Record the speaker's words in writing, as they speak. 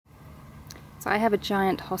So I have a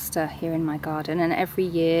giant hosta here in my garden, and every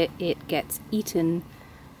year it gets eaten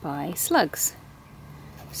by slugs.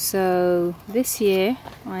 So this year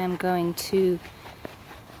I am going to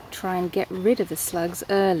try and get rid of the slugs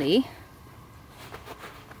early.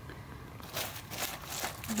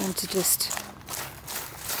 I'm going to just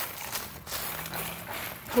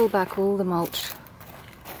pull back all the mulch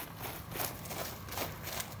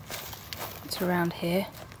that's around here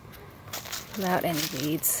without any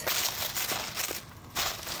weeds.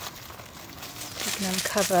 You can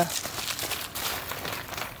uncover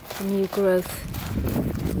the new growth.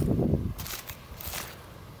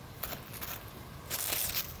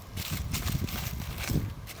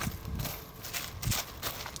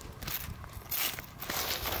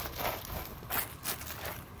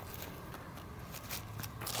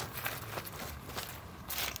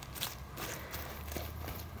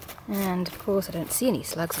 And of course I don't see any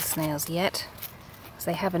slugs or snails yet, because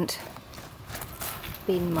they haven't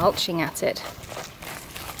been mulching at it.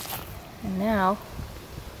 And now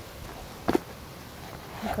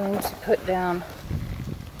I'm going to put down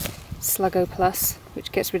Sluggo Plus,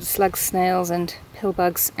 which gets rid of slugs, snails and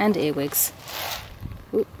pillbugs and earwigs.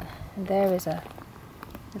 Ooh, and there is a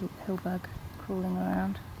little pillbug crawling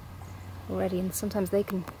around already, and sometimes they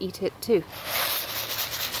can eat it too.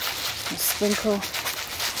 I'll sprinkle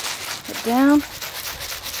it down.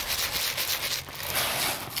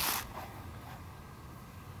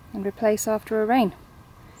 And replace after a rain.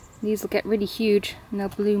 These will get really huge and they'll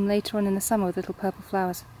bloom later on in the summer with little purple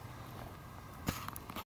flowers.